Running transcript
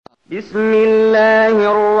بسم الله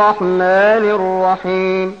الرحمن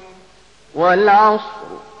الرحيم والعصر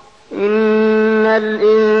إن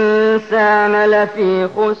الإنسان لفي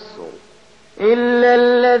خسر إلا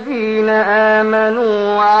الذين آمنوا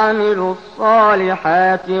وعملوا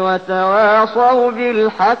الصالحات وتواصوا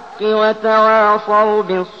بالحق وتواصوا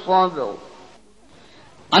بالصبر.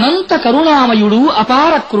 అనంత కరుణామయుడు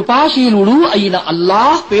అపార కృపాశీలుడు అయిన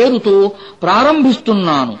అల్లాహ్ పేరుతో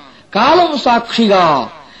ప్రారంభిస్తున్నాను. కాలం సాక్షిగా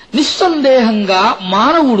నిస్సందేహంగా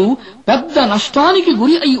మానవుడు పెద్ద నష్టానికి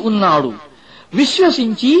గురి అయి ఉన్నాడు.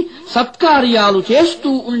 విశ్వసించి సత్కార్యాలు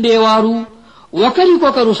చేస్తూ ఉండేవారు,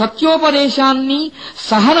 ఒకరికొకరు సత్యోపదేశాన్ని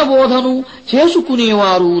సహనబోధను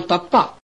చేసుకునేవారు తప్ప